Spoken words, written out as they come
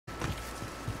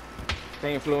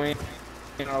Team flew in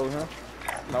over him.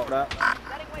 No doubt.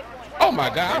 Oh my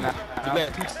god, you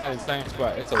let two in the same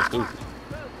spot. That's so stupid.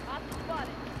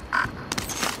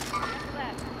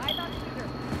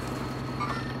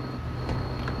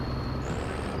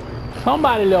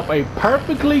 Somebody left a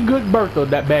perfectly good Bertha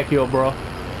that back here, bro.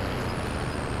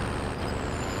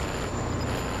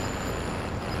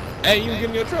 Hey, you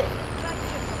give me your truck.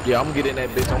 Yeah, I'm gonna get in that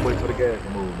bitch. I'm waiting for the gas to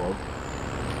move, bro.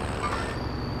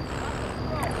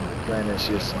 Playing that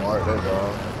shit smart, that's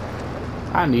all.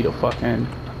 I need a fucking.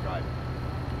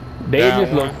 They Down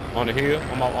just look one on the hill.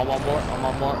 I'm on mark. I'm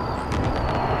on mark.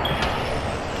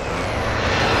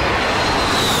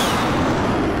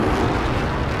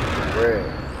 Red.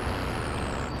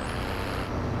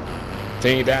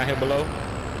 Team down here below.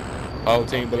 Whole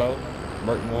team below.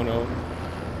 Merc one over.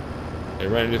 They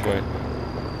running this way.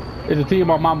 There's a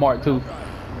team on my mark too.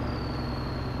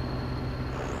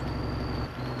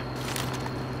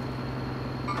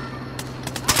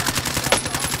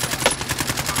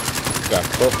 Got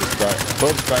purple strike.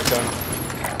 Purple strike coming.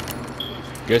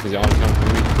 Guess it's the only time for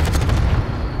me.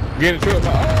 Get in the truck. Oh,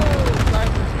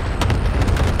 sniper.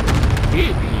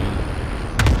 Hit me.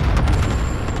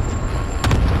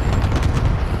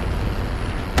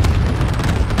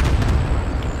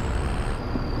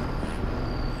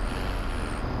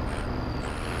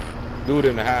 Dude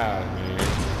in the hive, man.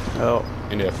 Oh,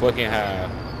 In that fucking hive.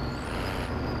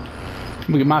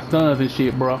 look at my sons and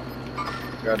shit, bro.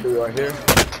 Gotta do it right here.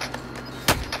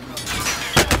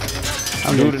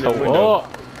 I'm Dude getting in the so window.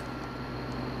 up.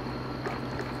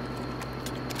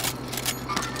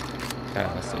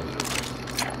 God, I see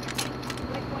it.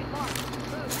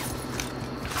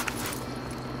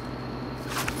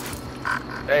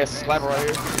 Hey, it's a sniper right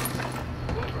here.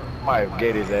 Might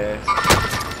get his ass.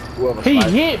 Whoever He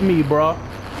sniped. hit me, bro.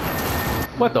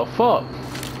 What the fuck?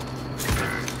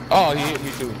 Oh, he hit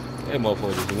me too. That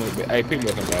motherfucker just went back. Hey, pick me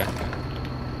up and back.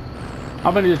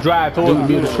 I'm gonna just drive towards him,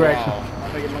 be a distraction.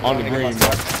 On the green, bro.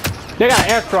 They got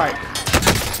an airstrike.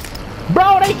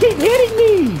 Bro, they keep hitting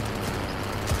me.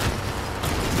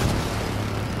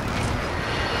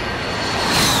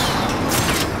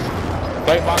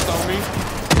 Play box on me.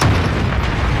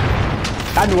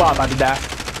 I knew I was about to die.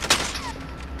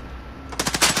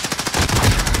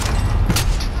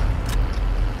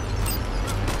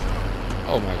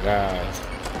 Oh my god.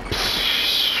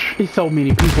 There's so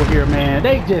many people here, man.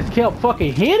 They just kept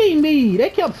fucking hitting me. They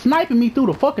kept sniping me through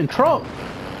the fucking truck.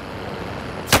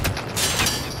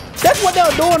 That's what they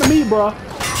were doing to me, bro.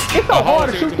 It's so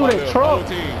hard to shoot through that truck.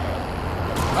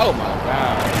 Oh my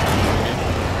god.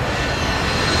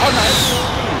 Oh no,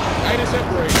 I ain't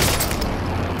separated.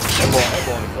 That boy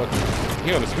on the fucking. He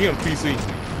on the PC.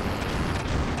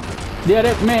 Yeah,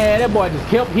 that boy just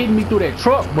kept hitting me through that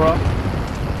truck, bro.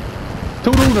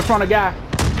 Two dudes in front of guy.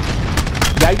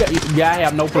 Guy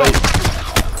have no place.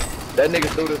 That nigga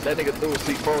threw a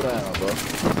C4 down, bro.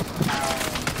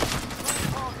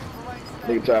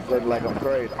 Nigga try to play me like I'm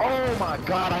crazy. Oh my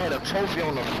god, I had a trophy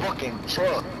on the fucking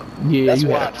truck. Yeah, That's you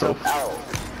why I had a took trophy. out.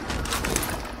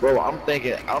 Bro, I'm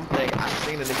thinking, I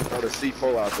seen a nigga throw the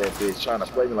C4 out that bitch trying to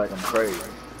play me like I'm crazy.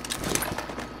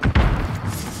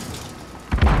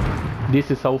 This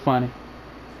is so funny.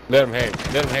 Let him have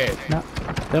it. Let him have it. No,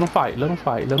 let them fight. Let them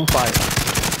fight. Let them fight.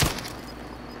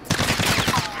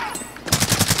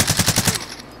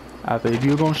 I said, if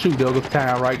you're gonna shoot, they'll go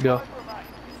time right there.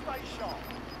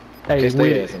 Hey, Kiss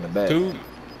their ass in the back. Two.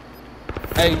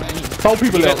 Hey, four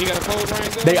people you got left. a cold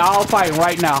range gun? They all fighting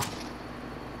right now.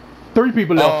 Three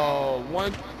people left. Oh,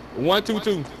 one,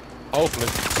 two. Hopefully.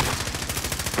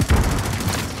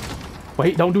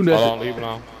 Wait, don't do nothing. Hold on, leave it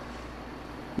on.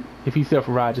 If he's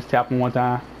self-ride, just tap him one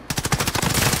time.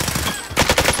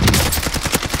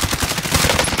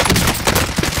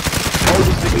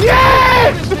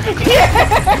 Yes! Yes!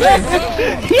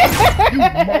 Yes!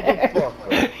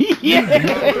 Yes!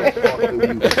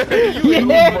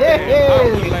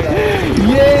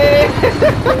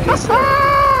 Yes!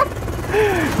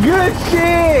 Good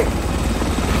shit!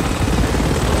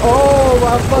 Oh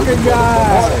my fucking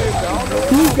god!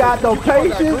 You got the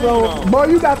patience, boy.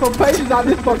 You got some patience out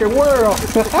this fucking world.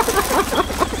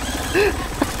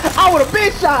 I would have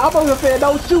been shot. I'm gonna say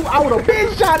don't shoot. I would have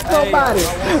been shot somebody.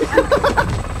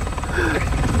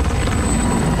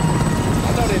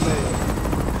 I know they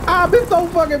made. I've been so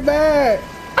fucking bad.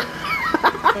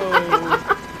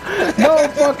 No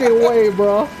fucking way,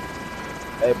 bro.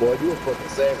 Hey boy, you a fucking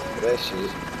savage for that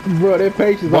shit. Bro, that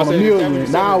patience on a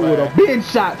million. Now I would have been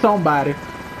shot somebody.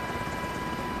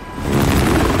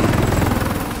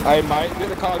 Hey, Mike,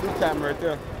 there's a Call of Duty camera right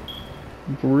there.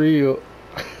 For real.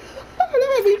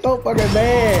 That made me so fucking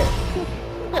mad.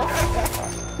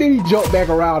 Then he jumped back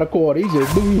around the corner. He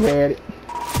just knew he had it.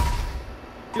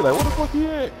 You like, what the fuck he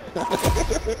at?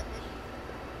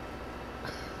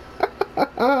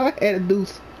 I had a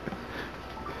deuce.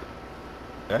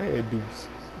 I had deuce.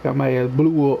 Got my ass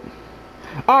blew up.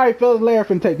 Alright, fellas, Larry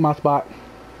finna take my spot.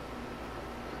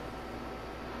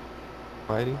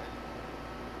 Fighting.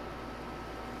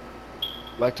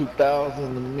 Like 2,000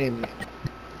 a minute.